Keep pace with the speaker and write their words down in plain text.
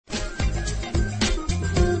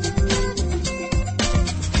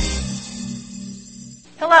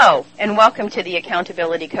Hello, and welcome to the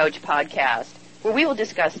Accountability Coach podcast, where we will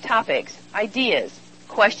discuss topics, ideas,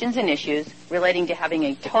 questions, and issues relating to having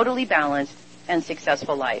a totally balanced and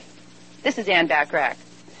successful life. This is Ann Bachrach.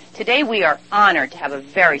 Today we are honored to have a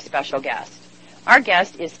very special guest. Our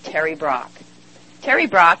guest is Terry Brock. Terry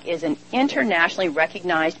Brock is an internationally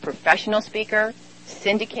recognized professional speaker,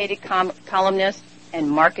 syndicated columnist, and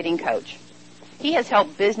marketing coach. He has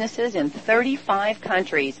helped businesses in 35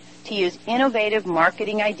 countries to use innovative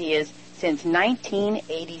marketing ideas since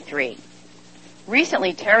 1983.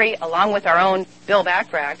 Recently, Terry, along with our own Bill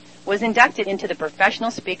Bachrach, was inducted into the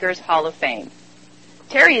Professional Speakers Hall of Fame.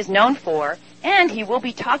 Terry is known for, and he will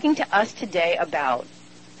be talking to us today about,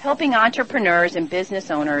 helping entrepreneurs and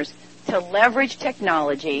business owners to leverage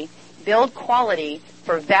technology, build quality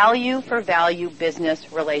for value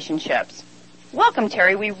business relationships. Welcome,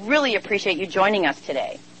 Terry. We really appreciate you joining us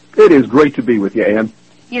today. It is great to be with you, Ann.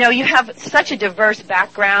 You know, you have such a diverse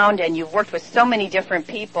background and you've worked with so many different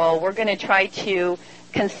people. We're going to try to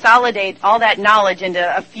consolidate all that knowledge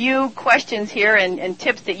into a few questions here and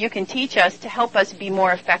tips that you can teach us to help us be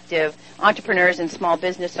more effective entrepreneurs and small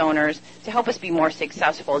business owners, to help us be more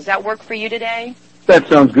successful. Does that work for you today? That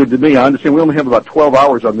sounds good to me. I understand we only have about 12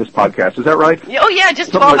 hours on this podcast. Is that right? Oh, yeah,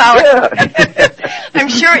 just 12 hours. Yeah. I'm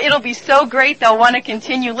sure it'll be so great they'll want to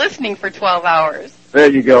continue listening for 12 hours. There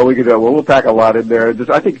you go. We'll pack a lot in there.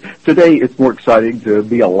 I think today it's more exciting to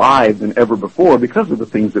be alive than ever before because of the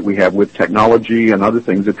things that we have with technology and other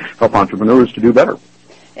things that help entrepreneurs to do better.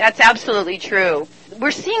 That's absolutely true.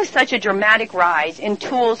 We're seeing such a dramatic rise in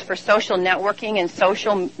tools for social networking and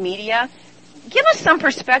social media. Give us some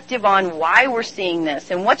perspective on why we're seeing this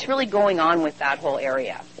and what's really going on with that whole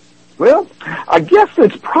area. Well, I guess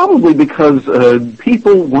it's probably because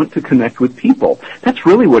people want to connect with people. That's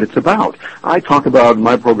really what it's about. I talk about in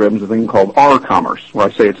my programs a thing called R-commerce, where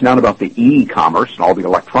I say it's not about the e-commerce and all the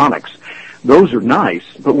electronics. Those are nice,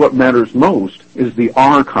 but what matters most is the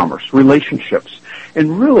R-commerce, relationships.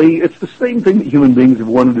 And really, it's the same thing that human beings have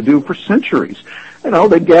wanted to do for centuries. You know,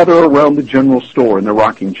 they gather around the general store in their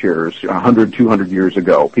rocking chairs 100, 200 years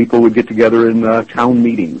ago. People would get together in town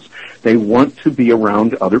meetings. They want to be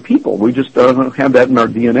around other people. We just have that in our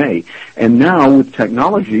DNA. And now with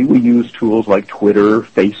technology, we use tools like Twitter,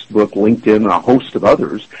 Facebook, LinkedIn, a host of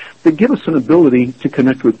others that give us an ability to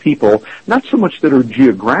connect with people, not so much that are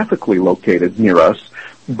geographically located near us,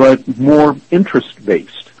 but more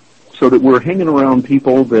interest-based, so that we're hanging around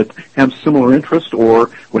people that have similar interests or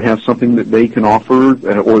would have something that they can offer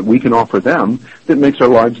or we can offer them that makes our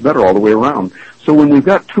lives better all the way around. So when we've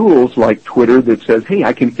got tools like Twitter that says, hey,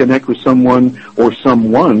 I can connect with someone or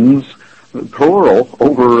someones, plural,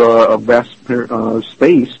 over a vast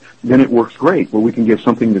space, then it works great, where we can give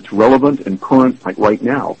something that's relevant and current like right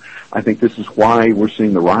now. I think this is why we're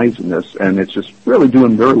seeing the rise in this, and it's just really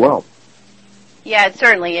doing very well. Yeah, it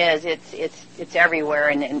certainly is. It's everywhere,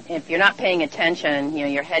 and if you're not paying attention, you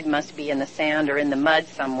know, your head must be in the sand or in the mud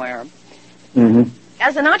somewhere. Mm-hmm.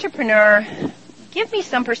 As an entrepreneur, give me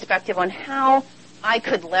some perspective on how I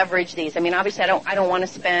could leverage these. I mean, obviously, I don't want to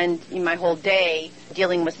spend my whole day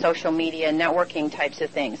dealing with social media and networking types of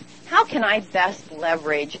things. How can I best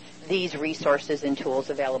leverage these resources and tools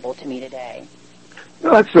available to me today?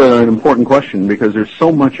 Well, that's an important question because there's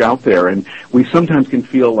so much out there, and we sometimes can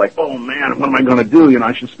feel like, oh, man, what am I going to do? You know,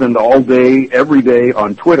 I should spend all day, every day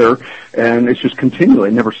on Twitter, and it's just continually,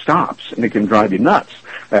 it never stops, and it can drive you nuts.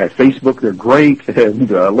 Facebook, they're great, and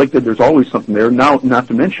LinkedIn, there's always something there. Now, not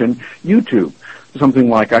to mention YouTube. Something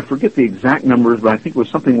like, I forget the exact numbers, but I think it was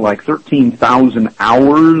something like 13,000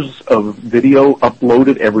 hours of video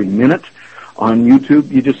uploaded every minute on YouTube.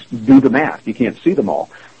 You just do the math. You can't see them all.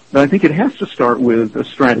 But I think it has to start with a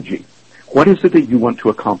strategy. What is it that you want to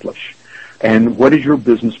accomplish? And what is your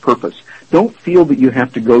business purpose? Don't feel that you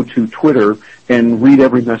have to go to Twitter and read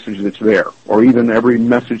every message that's there, or even every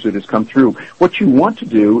message that has come through. What you want to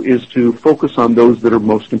do is to focus on those that are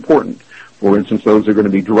most important. For instance, those are going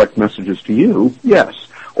to be direct messages to you, yes,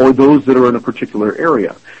 or those that are in a particular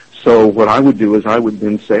area. So what I would do is I would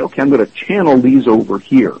then say, okay, I'm going to channel these over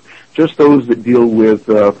here. Just those that deal with,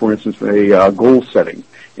 for instance, a goal setting.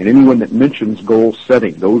 And anyone that mentions goal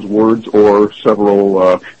setting, those words or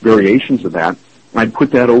several variations of that, I'd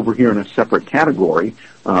put that over here in a separate category,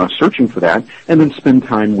 searching for that, and then spend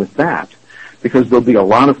time with that. Because there'll be a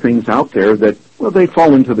lot of things out there that, well, they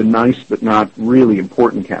fall into the nice but not really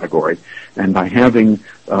important category. And by having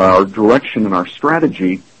our direction and our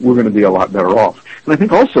strategy, we're going to be a lot better off. And I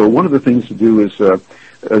think also one of the things to do is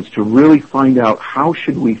to really find out how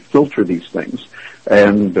should we filter these things.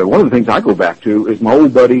 And one of the things I go back to is my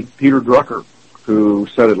old buddy Peter Drucker. who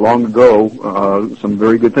said it long ago, some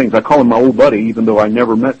very good things. I call him my old buddy, even though I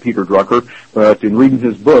never met Peter Drucker, but in reading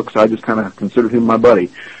his books, I just kind of considered him my buddy.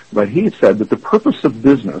 But he said that the purpose of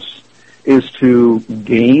business is to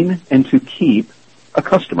gain and to keep a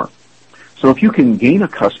customer. So if you can gain a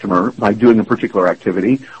customer by doing a particular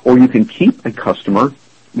activity, or you can keep a customer,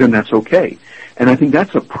 then that's okay. And I think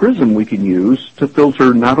that's a prism we can use to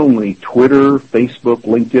filter not only Twitter, Facebook,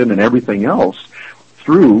 LinkedIn, and everything else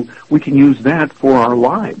through. We can use that for our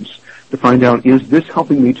lives to find out, is this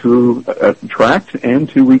helping me to attract and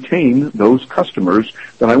to retain those customers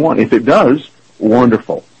that I want? If it does,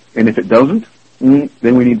 wonderful. And if it doesn't,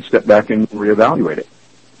 then we need to step back and reevaluate it.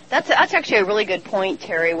 That's actually a really good point,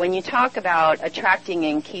 Terry. When you talk about attracting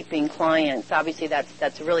and keeping clients, obviously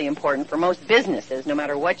that's really important for most businesses, no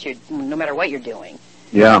matter what you're doing.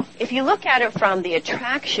 Yeah. If you look at it from the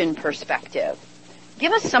attraction perspective,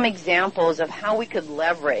 give us some examples of how we could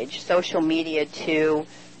leverage social media to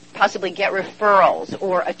possibly get referrals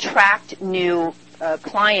or attract new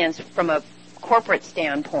clients from a corporate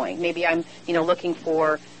standpoint. Maybe I'm looking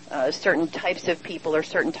for certain types of people or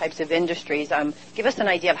certain types of industries. Give us an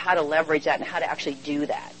idea of how to leverage that and how to actually do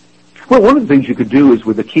that. Well, one of the things you could do is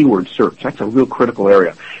with the keyword search. That's a real critical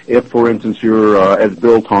area. If, for instance, you're, as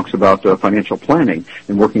Bill talks about financial planning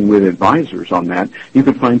and working with advisors on that, you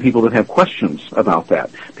could find people that have questions about that.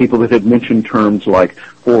 People that have mentioned terms like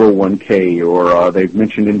 401k, or they've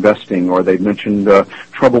mentioned investing, or they've mentioned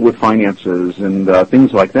trouble with finances and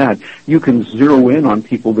things like that. You can zero in on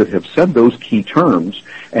people that have said those key terms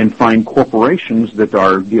and find corporations that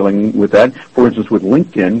are dealing with that. For instance, with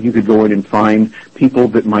LinkedIn, you could go in and find people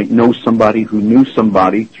that might know somebody who knew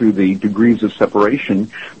somebody through the degrees of separation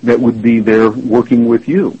that would be there working with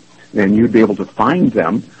you. And you'd be able to find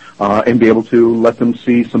them and be able to let them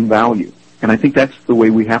see some value. And I think that's the way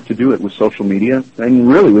we have to do it with social media and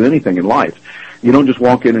really with anything in life. You don't just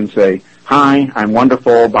walk in and say, hi, I'm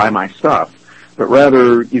wonderful, buy my stuff. But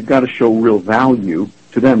rather, you've got to show real value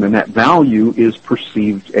to them, and that value is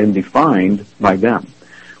perceived and defined by them,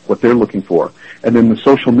 what they're looking for. And then the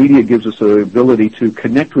social media gives us the ability to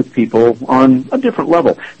connect with people on a different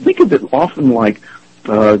level. Think of it often like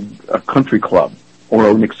a country club or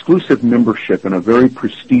an exclusive membership in a very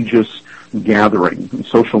prestigious gathering,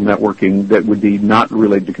 social networking that would be not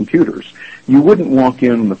related to computers. You wouldn't walk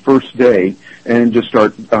in on the first day and just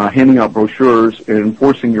start handing out brochures and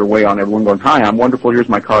forcing your way on everyone going, hi, I'm wonderful, here's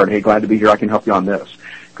my card, hey, glad to be here, I can help you on this,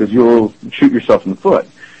 because you'll shoot yourself in the foot.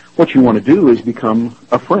 What you want to do is become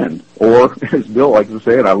a friend, or, as Bill likes to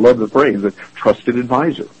say, and I love the phrase, a trusted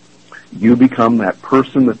advisor. You become that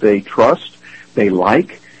person that they trust, they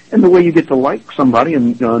like, and the way you get to like somebody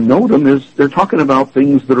and know them is they're talking about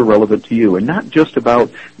things that are relevant to you and not just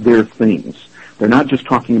about their things. They're not just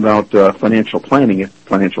talking about financial planning, if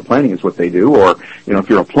financial planning is what they do, or, if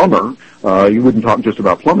you're a plumber, you wouldn't talk just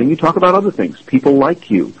about plumbing. You talk about other things. People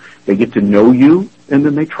like you. They get to know you, and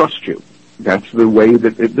then they trust you. That's the way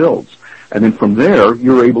that it builds. And then from there,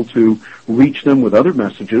 you're able to reach them with other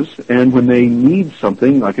messages, and when they need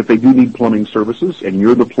something, like if they do need plumbing services, and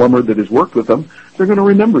you're the plumber that has worked with them, they're going to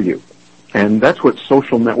remember you. And that's what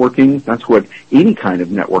social networking, that's what any kind of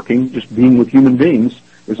networking, just being with human beings,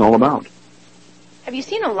 is all about. Have you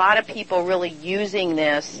seen a lot of people really using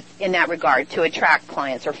this in that regard to attract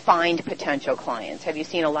clients or find potential clients? Have you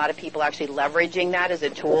seen a lot of people actually leveraging that as a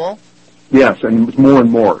tool? Yes, and more and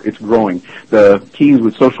more. It's growing. The keys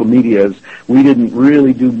with social media is we didn't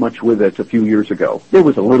really do much with it a few years ago. There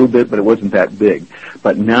was a little bit, but it wasn't that big.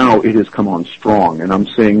 But now it has come on strong, and I'm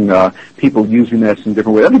seeing people using this in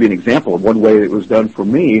different ways. That would be an example of one way it was done for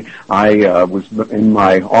me. I was in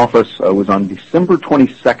my office. It was on December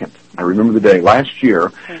 22nd. I remember the day last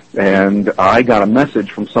year, and I got a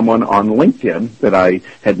message from someone on LinkedIn that I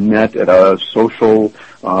had met at a social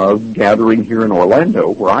gathering here in Orlando,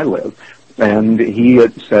 where I live. And he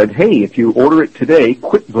had said, hey, if you order it today,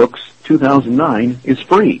 QuickBooks 2009 is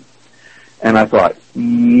free. And I thought,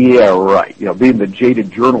 yeah, right. Being the jaded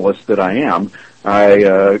journalist that I am,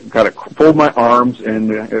 I got to fold my arms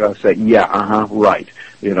and say, yeah, right.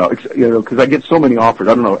 Because I get so many offers.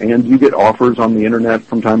 I don't know, Ann, do you get offers on the Internet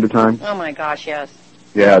from time to time? Oh, my gosh, yes.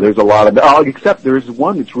 Yeah, there's a lot of except there's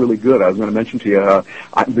one that's really good. I was going to mention to you,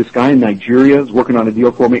 this guy in Nigeria is working on a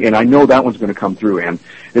deal for me, and I know that one's going to come through, and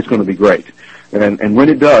it's going to be great. And when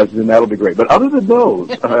it does, then that'll be great. But other than those,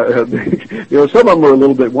 some of them are a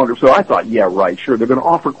little bit wonderful. So I thought, yeah, right, sure, they're going to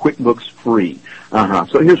offer QuickBooks free.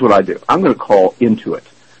 So here's what I do. I'm going to call Intuit.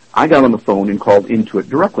 I got on the phone and called Intuit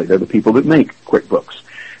directly. They're the people that make QuickBooks.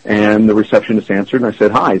 And the receptionist answered, and I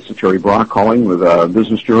said, "Hi, it's Terry Brock calling with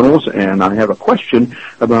Business Journals, and I have a question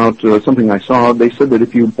about something I saw. They said that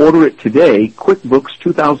if you order it today, QuickBooks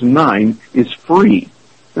 2009 is free."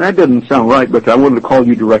 And that doesn't sound right, but I wanted to call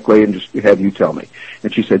you directly and just have you tell me.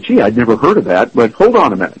 And she said, "Gee, I'd never heard of that, but hold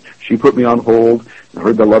on a minute." She put me on hold. I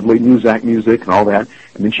heard the lovely Muzak music and all that.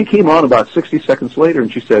 And then she came on about 60 seconds later,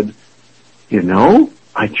 and she said, "You know,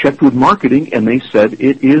 I checked with marketing, and they said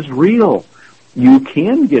it is real. You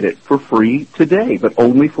can get it for free today, but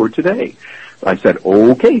only for today." I said,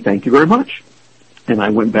 "Okay, thank you very much." And I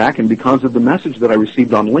went back, and because of the message that I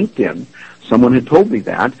received on LinkedIn, someone had told me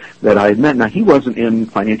that I had met. Now, he wasn't in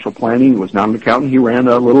financial planning. He was not an accountant. He ran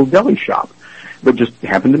a little deli shop, but just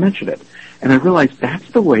happened to mention it. And I realized that's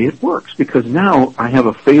the way it works, because now I have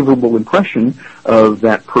a favorable impression of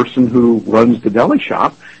that person who runs the deli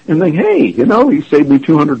shop, and think, hey, you know, he saved me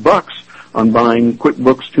 $200 on buying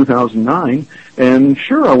QuickBooks 2009, and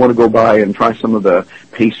sure, I want to go by and try some of the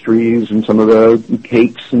pastries and some of the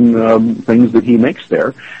cakes and things that he makes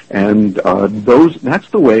there. And that's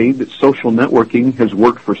the way that social networking has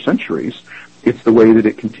worked for centuries. It's the way that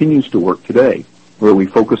it continues to work today, where we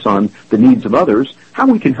focus on the needs of others, how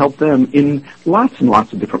we can help them in lots and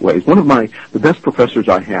lots of different ways. One of the best professors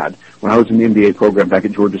I had when I was in the MBA program back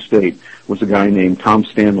at Georgia State was a guy named Tom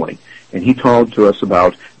Stanley. And he talked to us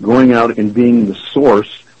about going out and being the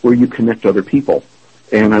source where you connect other people.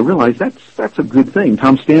 And I realized that's a good thing.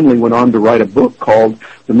 Tom Stanley went on to write a book called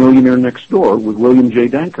The Millionaire Next Door with William J.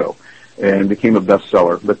 Danko, and became a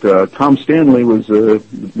bestseller. But Tom Stanley was,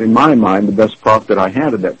 in my mind, the best prof that I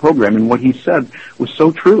had at that program. And what he said was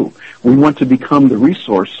so true. We want to become the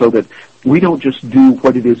resource so that we don't just do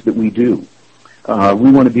what it is that we do.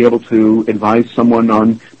 We want to be able to advise someone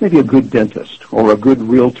on maybe a good dentist or a good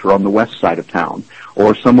realtor on the west side of town,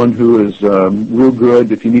 or someone who is real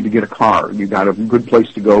good if you need to get a car. You got a good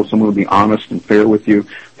place to go, someone will be honest and fair with you,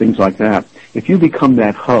 things like that. If you become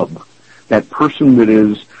that hub, that person that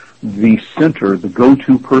is the center, the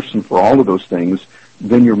go-to person for all of those things,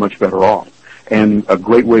 then you're much better off. And a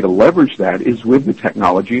great way to leverage that is with the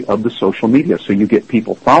technology of the social media. So you get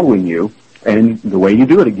people following you, and the way you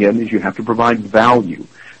do it, again, is you have to provide value.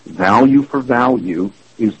 Value for value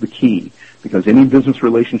is the key, because any business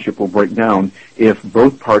relationship will break down if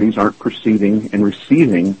both parties aren't perceiving and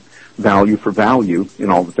receiving value for value in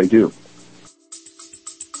all that they do.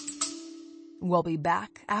 We'll be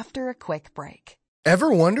back after a quick break.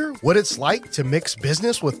 Ever wonder what it's like to mix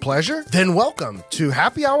business with pleasure? Then welcome to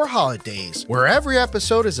Happy Hour Holidays, where every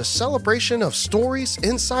episode is a celebration of stories,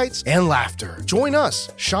 insights, and laughter. Join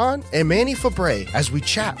us, Sean and Manny Fabre, as we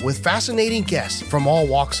chat with fascinating guests from all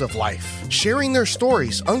walks of life, sharing their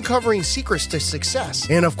stories, uncovering secrets to success,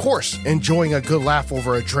 and of course, enjoying a good laugh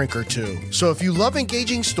over a drink or two. So if you love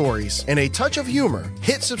engaging stories and a touch of humor,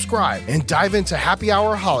 hit subscribe and dive into Happy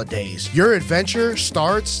Hour Holidays. Your adventure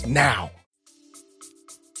starts now.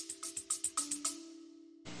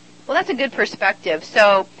 Well, that's a good perspective.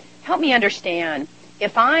 So help me understand.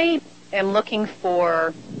 If I am looking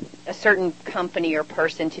for a certain company or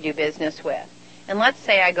person to do business with, and let's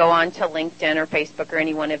say I go on to LinkedIn or Facebook or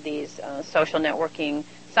any one of these social networking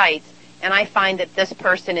sites, and I find that this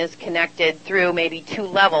person is connected through maybe 2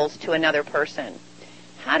 levels to another person,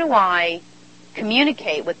 how do I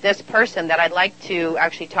communicate with this person that I'd like to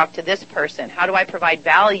actually talk to this person? How do I provide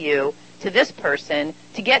value to this person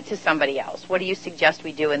to get to somebody else? What do you suggest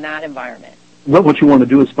we do in that environment? Well, what you want to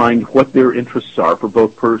do is find what their interests are for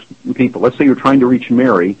both people. Let's say you're trying to reach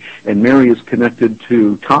Mary, and Mary is connected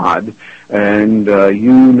to Todd, and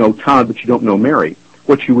you know Todd, but you don't know Mary.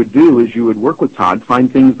 What you would do is you would work with Todd,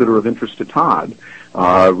 find things that are of interest to Todd,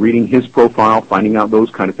 reading his profile, finding out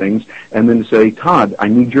those kind of things, and then say, Todd, I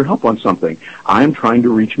need your help on something. I'm trying to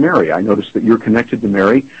reach Mary. I noticed that you're connected to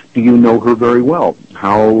Mary. Do you know her very well?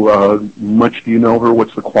 How much do you know her?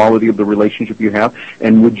 What's the quality of the relationship you have?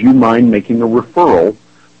 And would you mind making a referral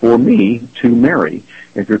for me to Mary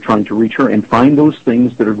if you're trying to reach her? And find those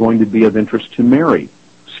things that are going to be of interest to Mary.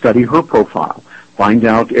 Study her profile. Find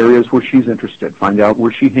out areas where she's interested. Find out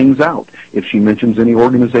where she hangs out. If she mentions any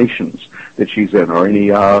organizations that she's in, or any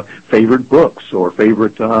favorite books or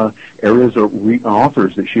favorite areas or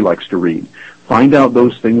authors that she likes to read. Find out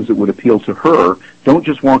those things that would appeal to her. Don't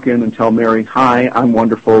just walk in and tell Mary, hi, I'm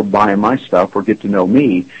wonderful, buy my stuff, or get to know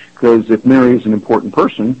me. Because if Mary is an important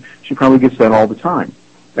person, she probably gets that all the time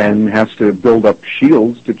and has to build up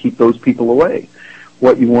shields to keep those people away.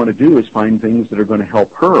 What you want to do is find things that are going to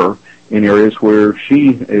help her in areas where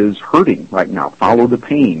she is hurting right now. Follow the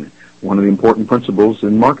pain, one of the important principles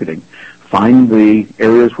in marketing. Find the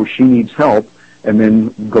areas where she needs help, and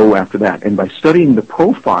then go after that. And by studying the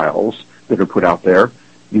profiles that are put out there,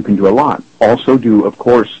 You can do a lot. Also do, of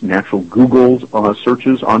course, natural Google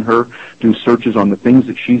searches on her. Do searches on the things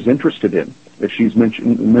that she's interested in. If she's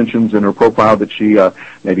mentions in her profile that she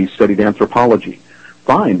maybe studied anthropology,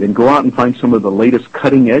 fine. Then go out and find some of the latest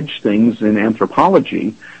cutting-edge things in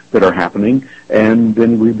anthropology that are happening, and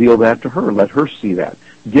then reveal that to her. Let her see that.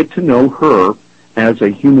 Get to know her as a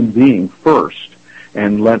human being first,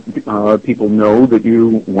 and let people know that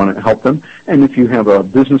you want to help them. And if you have a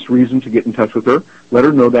business reason to get in touch with her, let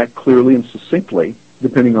her know that clearly and succinctly,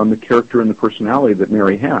 depending on the character and the personality that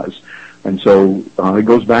Mary has. And so it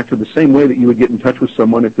goes back to the same way that you would get in touch with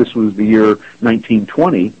someone if this was the year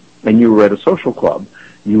 1920 and you were at a social club.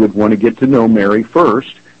 You would want to get to know Mary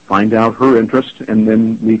first, find out her interest, and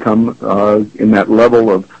then become in that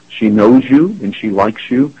level of she knows you and she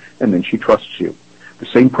likes you and then she trusts you. The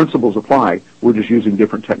same principles apply. We're just using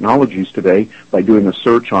different technologies today by doing a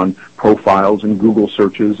search on profiles and Google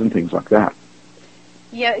searches and things like that.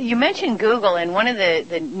 Yeah, you mentioned Google, and one of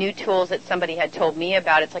the new tools that somebody had told me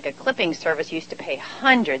about, it's like a clipping service you used to pay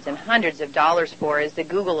hundreds and hundreds of dollars for, is the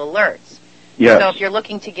Google Alerts. Yes. So if you're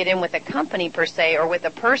looking to get in with a company per se or with a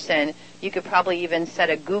person, you could probably even set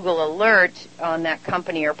a Google Alert on that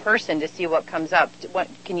company or person to see what comes up.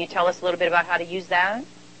 Can you tell us a little bit about how to use that?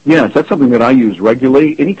 Yes, that's something that I use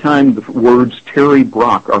regularly. Anytime the words Terry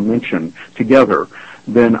Brock are mentioned together,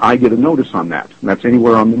 then I get a notice on that. And that's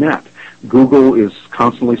anywhere on the net. Google is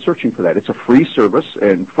constantly searching for that. It's a free service,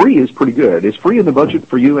 and free is pretty good. Is free in the budget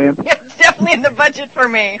for you, Ann? Yeah, it's definitely in the budget for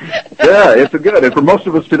me. Yeah, it's a good. And for most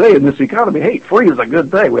of us today in this economy, hey, free is a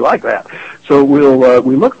good thing. We like that. So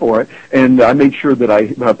we look for it, and I made sure that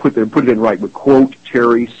I put it in right with quote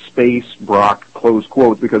Terry space Brock close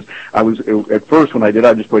quotes, because I was at first when I did,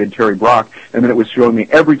 I just put in Terry Brock, and then it was showing me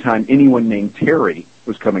every time anyone named Terry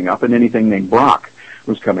was coming up and anything named Brock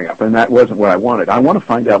was coming up, and that wasn't what I wanted. I want to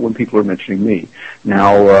find out when people are mentioning me.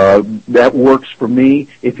 Now, that works for me.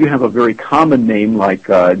 If you have a very common name like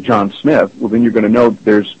John Smith, well, then you're going to know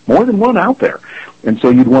there's more than one out there. And so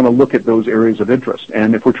you'd want to look at those areas of interest.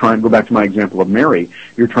 And if we're trying to go back to my example of Mary,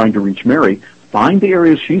 you're trying to reach Mary, find the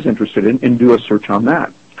areas she's interested in and do a search on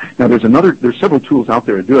that. Now, there's several tools out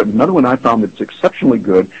there to do it. Another one I found that's exceptionally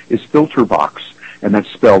good is FilterBox, and that's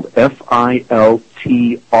spelled FILTRBOX.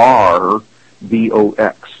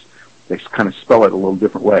 They kind of spell it a little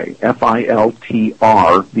different way.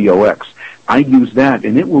 FILTRBOX. I use that,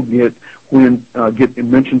 and it will get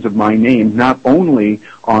mentions of my name not only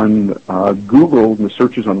on Google and the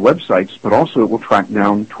searches on websites, but also it will track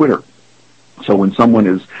down Twitter. So when someone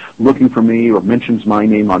is looking for me or mentions my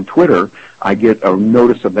name on Twitter, I get a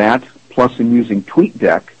notice of that. Plus, in using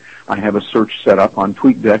TweetDeck, I have a search set up on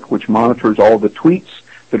TweetDeck which monitors all the tweets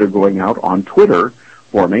that are going out on Twitter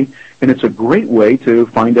for me. And it's a great way to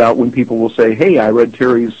find out when people will say, hey, I read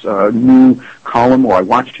Terry's new column, or I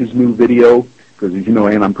watched his new video, because as you know,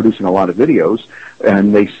 Ann, I'm producing a lot of videos,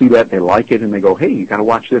 and they see that, they like it, and they go, hey, you got to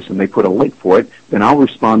watch this, and they put a link for it. Then I'll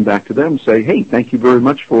respond back to them and say, hey, thank you very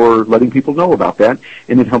much for letting people know about that,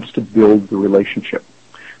 and it helps to build the relationship.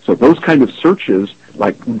 So those kind of searches,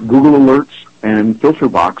 like Google Alerts and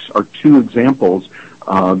FilterBox, are two examples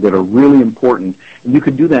that are really important. And you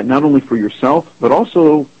can do that not only for yourself, but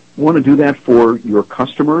also want to do that for your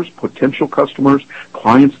customers, potential customers,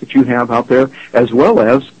 clients that you have out there, as well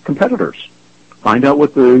as competitors. Find out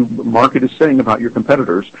what the market is saying about your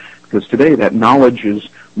competitors, because today that knowledge is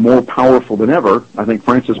more powerful than ever. I think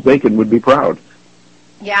Francis Bacon would be proud.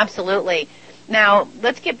 Yeah, absolutely. Now,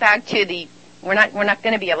 let's get back to we're not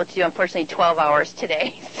going to be able to do, unfortunately, 12 hours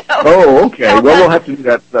today. So, oh, okay. Well, we'll have to do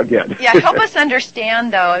that again. Yeah, help us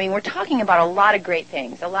understand, though. I mean, we're talking about a lot of great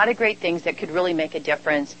things that could really make a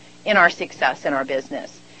difference in our success in our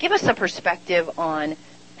business. Give us a perspective on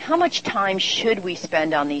how much time should we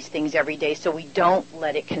spend on these things every day so we don't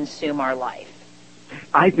let it consume our life?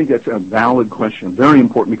 I think that's a valid question, very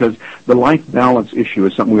important, because the life balance issue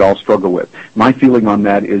is something we all struggle with. My feeling on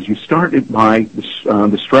that is you start it by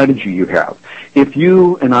the strategy you have. If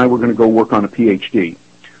you and I were going to go work on a PhD,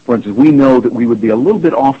 for instance, we know that we would be a little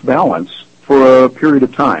bit off balance for a period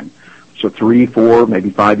of time. So 3, 4,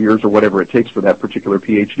 maybe 5 years or whatever it takes for that particular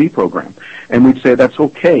PhD program. And we'd say, that's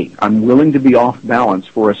okay. I'm willing to be off balance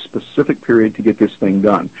for a specific period to get this thing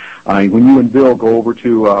done. When you and Bill go over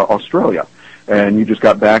to Australia, and you just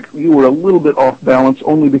got back, you were a little bit off balance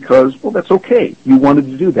only because, well, that's okay. You wanted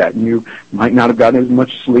to do that, and you might not have gotten as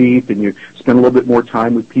much sleep, and you spent a little bit more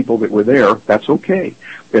time with people that were there. That's okay,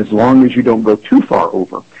 as long as you don't go too far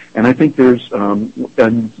over. And I think it's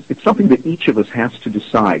something that each of us has to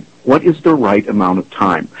decide. What is the right amount of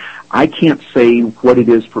time? I can't say what it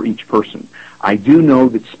is for each person. I do know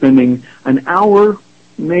that spending an hour,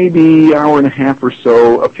 maybe hour and a half or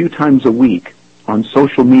so, a few times a week on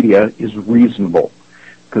social media is reasonable,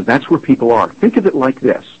 because that's where people are. Think of it like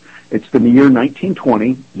this. It's in the year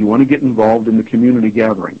 1920. You want to get involved in the community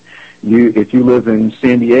gathering. If you live in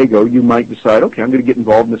San Diego, you might decide, okay, I'm going to get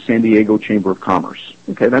involved in the San Diego Chamber of Commerce.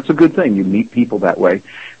 Okay, that's a good thing. You meet people that way.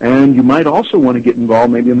 And you might also want to get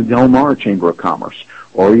involved maybe in the Del Mar Chamber of Commerce.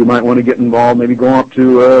 Or you might want to get involved, maybe go up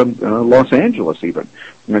to Los Angeles even.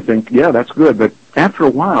 And I think, yeah, that's good. But after a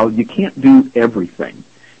while, you can't do everything.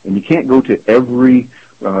 And you can't go to every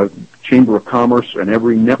Chamber of Commerce and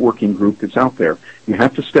every networking group that's out there. You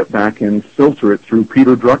have to step back and filter it through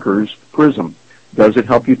Peter Drucker's prism. Does it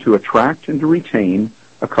help you to attract and to retain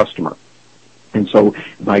a customer? And so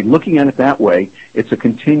by looking at it that way, it's a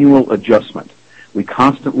continual adjustment. We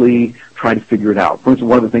constantly try to figure it out. For instance,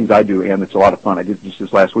 one of the things I do, and it's a lot of fun, I did just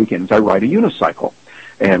this last weekend, is I ride a unicycle.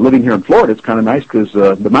 And living here in Florida, it's kind of nice because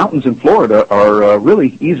the mountains in Florida are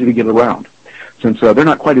really easy to get around, since they're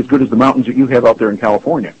not quite as good as the mountains that you have out there in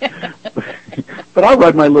California. But I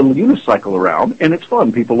ride my little unicycle around, and it's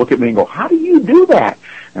fun. People look at me and go, how do you do that?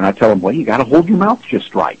 And I tell them, well, you got to hold your mouth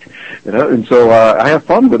just right. And so I have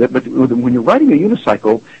fun with it. But when you're riding a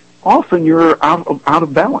unicycle, often you're out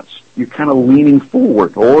of balance. You're kind of leaning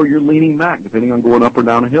forward, or you're leaning back, depending on going up or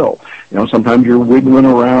down a hill. Sometimes you're wiggling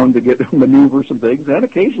around to get maneuver some things, and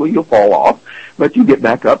occasionally you'll fall off, but you get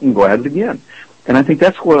back up and go at it again. And I think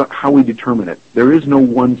that's how we determine it. There is no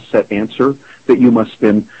one set answer that you must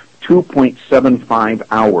spend 2.75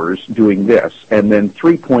 hours doing this and then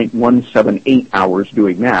 3.178 hours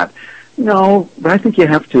doing that. No, but I think you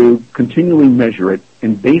have to continually measure it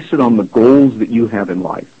and base it on the goals that you have in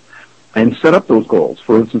life and set up those goals.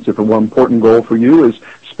 For instance, if one important goal for you is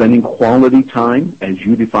spending quality time, as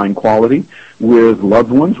you define quality, with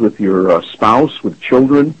loved ones, with your spouse, with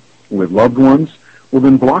children, with loved ones, well,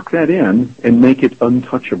 then block that in and make it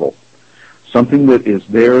untouchable. Something that is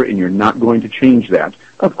there and you're not going to change that,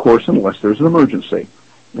 of course, unless there's an emergency.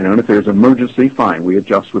 And if there's an emergency, fine, we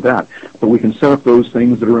adjust with that. But we can set up those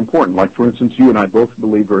things that are important. Like, for instance, you and I both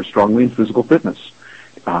believe very strongly in physical fitness.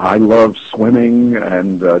 I love swimming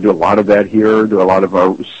and do a lot of that here, do a lot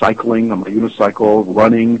of cycling on my unicycle,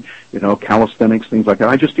 running, calisthenics, things like that.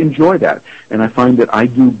 I just enjoy that. And I find that I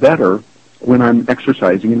do better when I'm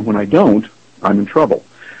exercising, and when I don't, I'm in trouble.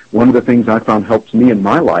 One of the things I found helps me in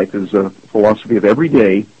my life is a philosophy of every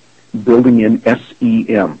day building in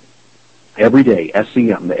SEM. Every day,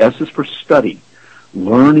 SEM. The S is for study.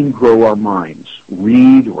 Learn and grow our minds.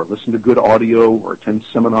 Read or listen to good audio or attend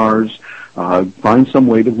seminars. Find some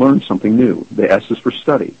way to learn something new. The S is for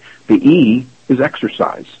study. The E is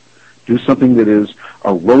exercise. Do something that is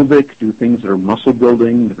aerobic. Do things that are muscle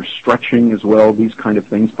building, that are stretching as well, these kind of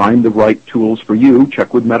things. Find the right tools for you.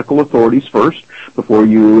 Check with medical authorities first before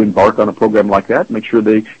you embark on a program like that. Make sure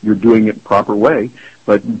you're doing it the proper way,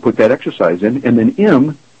 but put that exercise in. And then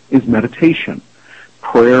M is meditation.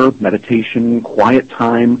 Prayer, meditation, quiet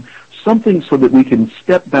time, something so that we can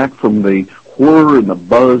step back from the whir and the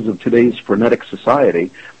buzz of today's frenetic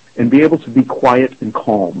society and be able to be quiet and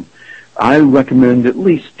calm. I recommend at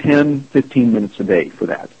least 10, 15 minutes a day for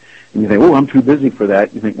that. And you think, oh, I'm too busy for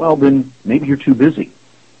that. You think, well, then maybe you're too busy.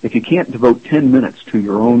 If you can't devote 10 minutes to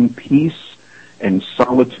your own peace and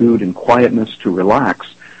solitude and quietness to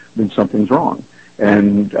relax, then something's wrong.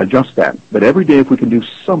 And adjust that. But every day, if we can do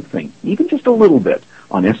something, even just a little bit,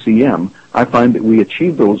 on SEM, I find that we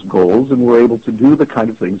achieve those goals and we're able to do the kind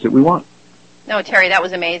of things that we want. No, Terry, that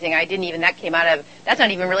was amazing. That's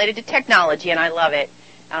not even related to technology, and I love it.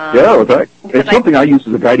 Yeah, it's something I use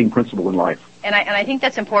as a guiding principle in life. And I think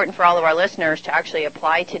that's important for all of our listeners to actually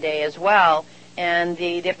apply today as well. And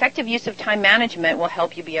the effective use of time management will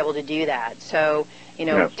help you be able to do that. So,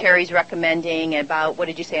 yes. Terry's recommending about, what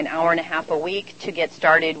did you say, an hour and a half a week to get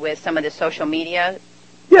started with some of the social media.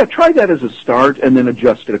 Yeah, try that as a start and then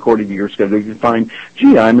adjust it according to your schedule. You can find,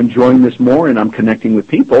 gee, I'm enjoying this more and I'm connecting with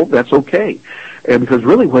people. That's okay. And because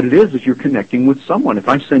really what it is you're connecting with someone. If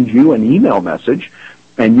I send you an email message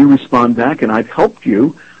and you respond back and I've helped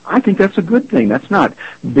you, I think that's a good thing. That's not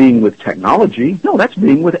being with technology. No, that's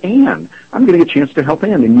being with Ann. I'm getting a chance to help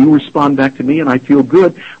Ann, and you respond back to me, and I feel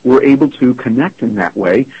good. We're able to connect in that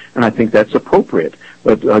way, and I think that's appropriate.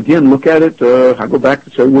 But again, look at it. I go back to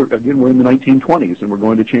say, we're in the 1920s, and we're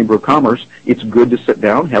going to Chamber of Commerce. It's good to sit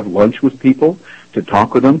down, have lunch with people, to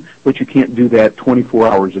talk with them, but you can't do that 24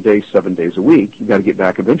 hours a day, 7 days a week. You've got to get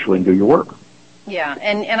back eventually and do your work. Yeah,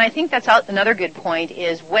 and I think that's another good point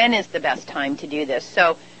is, when is the best time to do this?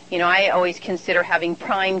 So, I always consider having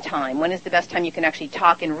prime time. When is the best time you can actually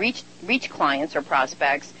talk and reach clients or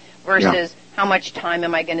prospects versus how much time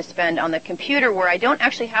am I going to spend on the computer where I don't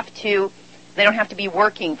actually have to They don't have to be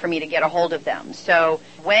working for me to get a hold of them. So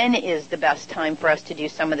when is the best time for us to do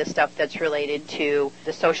some of the stuff that's related to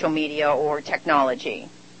the social media or technology?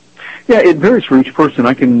 Yeah, it varies for each person.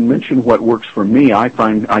 I can mention what works for me. I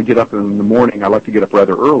find I get up in the morning. I like to get up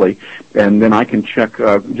rather early, and then I can check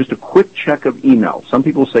just a quick check of email. Some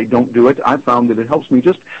people say don't do it. I found that it helps me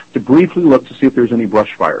just to briefly look to see if there's any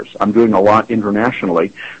brush fires. I'm doing a lot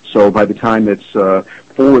internationally, so by the time it's 4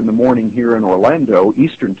 in the morning here in Orlando,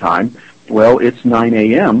 Eastern Time, well, it's 9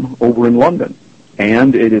 a.m. over in London.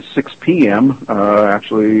 And it is 6 p.m.,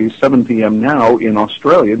 actually 7 p.m. now in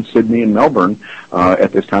Australia, in Sydney and Melbourne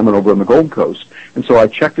at this time, and over on the Gold Coast. And so I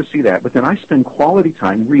check to see that. But then I spend quality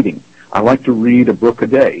time reading. I like to read a book a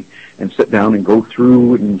day and sit down and go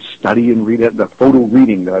through and study and read it. The photo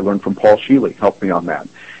reading that I learned from Paul Sheely helped me on that.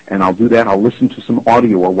 And I'll do that. I'll listen to some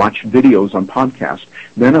audio or watch videos on podcasts.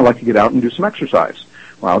 Then I like to get out and do some exercise.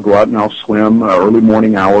 Well, I'll go out and I'll swim early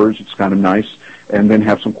morning hours. It's kind of nice. And then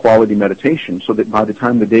have some quality meditation so that by the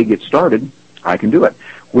time the day gets started, I can do it.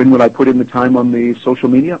 When would I put in the time on the social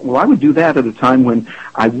media? Well, I would do that at a time when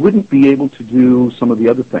I wouldn't be able to do some of the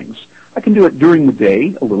other things. I can do it during the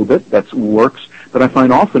day a little bit. That works. But I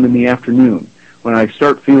find often in the afternoon when I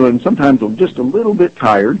start feeling sometimes I'm just a little bit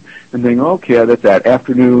tired and think, okay, that's that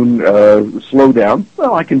afternoon slow down.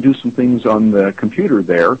 Well, I can do some things on the computer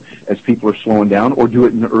there as people are slowing down, or do it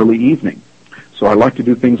in the early evening. So I like to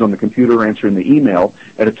do things on the computer, answering the email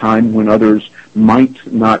at a time when others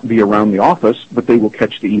might not be around the office, but they will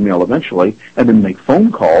catch the email eventually, and then make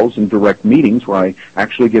phone calls and direct meetings where I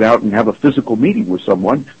actually get out and have a physical meeting with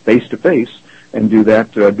someone face-to-face, and do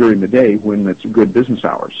that during the day when it's good business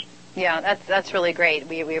hours. Yeah, that's really great.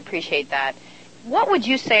 We appreciate that. What would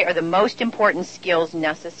you say are the most important skills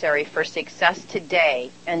necessary for success today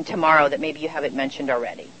and tomorrow that maybe you haven't mentioned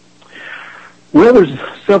already? Well, there's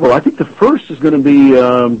several. I think the first is going to be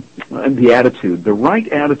the attitude. The right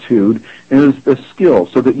attitude is the skill,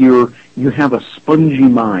 so that you have a spongy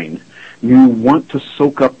mind. You want to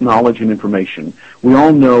soak up knowledge and information. We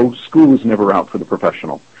all know school is never out for the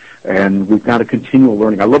professional, and we've got a continual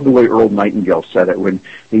learning. I love the way Earl Nightingale said it when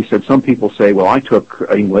he said, some people say, well, I took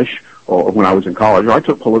English or when I was in college, or I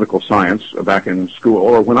took political science back in school,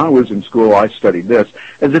 or when I was in school I studied this,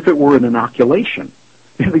 as if it were an inoculation.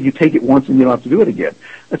 You take it once and you don't have to do it again.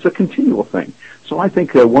 It's a continual thing. So I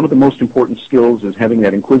think one of the most important skills is having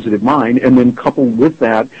that inquisitive mind, and then coupled with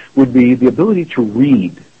that would be the ability to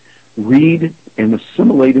read and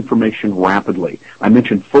assimilate information rapidly. I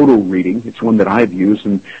mentioned photo reading. It's one that I've used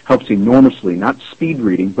and helps enormously, not speed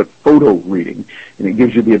reading, but photo reading. And it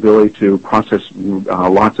gives you the ability to process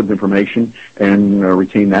lots of information and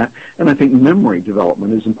retain that. And I think memory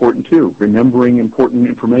development is important too, remembering important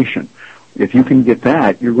information. If you can get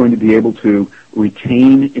that, you're going to be able to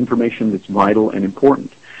retain information that's vital and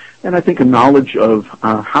important. And I think a knowledge of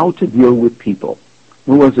how to deal with people.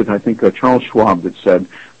 Who was it? I think Charles Schwab that said,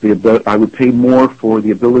 I would pay more for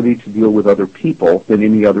the ability to deal with other people than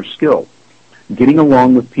any other skill. Getting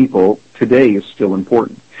along with people today is still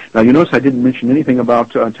important. Now, you notice I didn't mention anything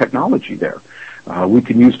about technology there. We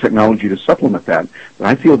can use technology to supplement that. But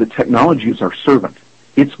I feel that technology is our servant.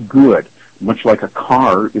 It's good. Much like a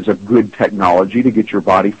car is a good technology to get your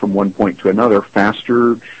body from one point to another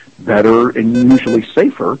faster, better, and usually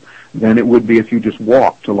safer than it would be if you just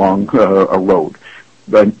walked along a road.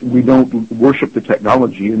 But we don't worship the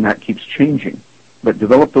technology, and that keeps changing. But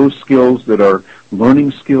develop those skills that are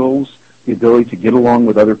learning skills, the ability to get along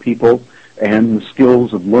with other people, and the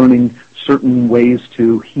skills of learning certain ways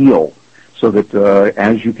to heal, so that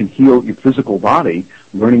as you can heal your physical body,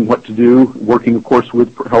 learning what to do, working, of course,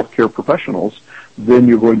 with healthcare professionals, then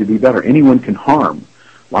you're going to be better. Anyone can harm.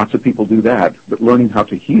 Lots of people do that, but learning how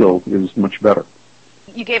to heal is much better.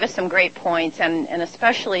 You gave us some great points, and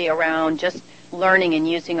especially around just learning and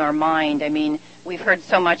using our mind. I mean, we've heard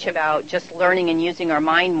so much about just learning and using our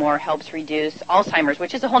mind more helps reduce Alzheimer's,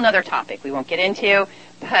 which is a whole other topic we won't get into,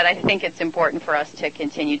 but I think it's important for us to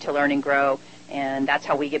continue to learn and grow, and that's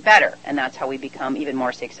how we get better, and that's how we become even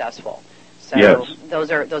more successful. So yes.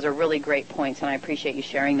 Those are really great points, and I appreciate you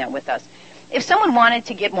sharing that with us. If someone wanted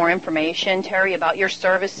to get more information, Terry, about your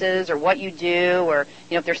services or what you do, or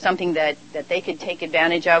if there's something that they could take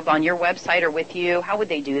advantage of on your website or with you, how would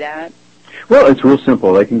they do that? Well, it's real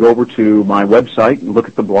simple. They can go over to my website and look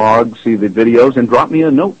at the blog, see the videos, and drop me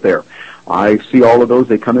a note there. I see all of those.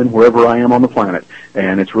 They come in wherever I am on the planet.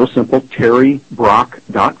 And it's real simple,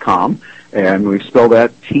 terrybrock.com. And we spell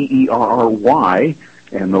that Terry,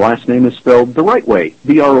 and the last name is spelled the right way,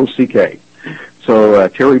 B-R-O-C-K. So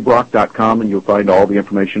terrybrock.com, and you'll find all the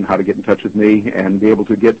information how to get in touch with me and be able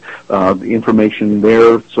to get the information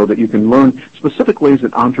there so that you can learn specific ways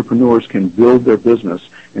that entrepreneurs can build their business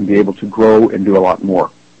and be able to grow and do a lot more.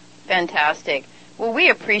 Fantastic. Well, we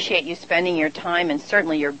appreciate you spending your time and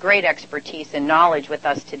certainly your great expertise and knowledge with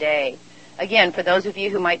us today. Again, for those of you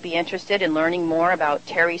who might be interested in learning more about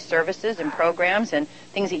Terry's services and programs and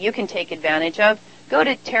things that you can take advantage of, go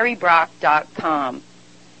to terrybrock.com.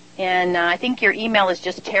 And I think your email is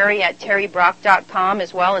just terry@terrybrock.com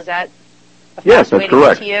as well. Is that a fast way to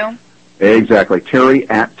get to you? Exactly.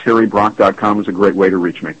 Terry@terrybrock.com is a great way to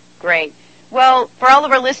reach me. Great. Well, for all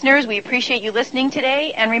of our listeners, we appreciate you listening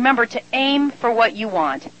today. And remember to aim for what you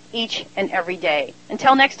want each and every day.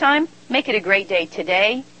 Until next time, make it a great day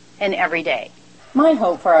today and every day. My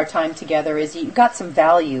hope for our time together is you got some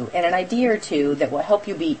value and an idea or two that will help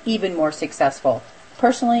you be even more successful,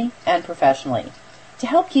 personally and professionally. To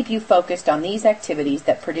help keep you focused on these activities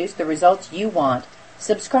that produce the results you want,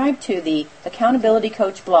 subscribe to the Accountability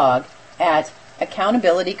Coach blog at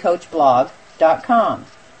accountabilitycoachblog.com.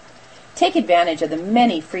 Take advantage of the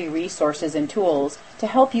many free resources and tools to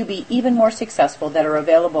help you be even more successful that are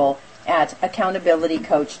available at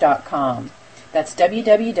accountabilitycoach.com. That's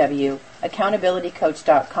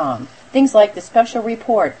www.accountabilitycoach.com. Things like the special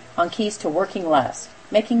report on keys to working less,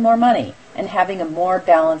 making more money, and having a more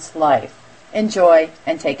balanced life. Enjoy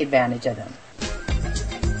and take advantage of them.